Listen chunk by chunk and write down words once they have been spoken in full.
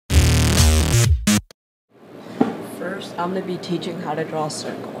First, I'm going to be teaching how to draw a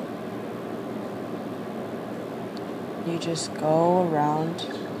circle. You just go around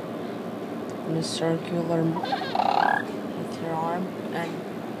in a circular with your arm, and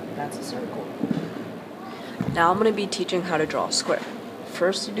that's a circle. Now I'm going to be teaching how to draw a square.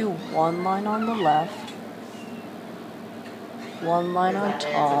 First, you do one line on the left, one line on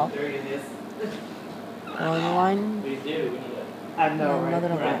top, one line, and another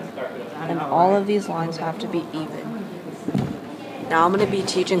line. And all of these lines have to be even. Now I'm going to be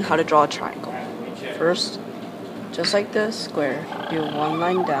teaching how to draw a triangle. First, just like this square, do one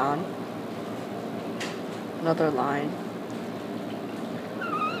line down, another line.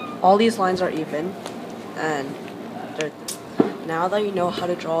 All these lines are even, and now that you know how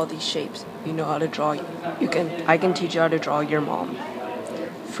to draw these shapes, you know how to draw. I can teach you how to draw your mom.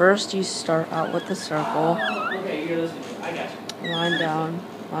 First, you start out with the circle. Line down,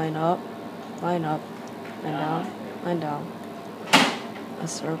 line up, line down, line down. A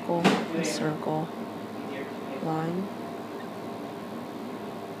circle, line.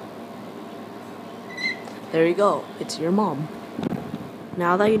 There you go, it's your mom.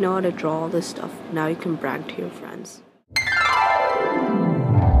 Now that you know how to draw all this stuff, now you can brag to your friends.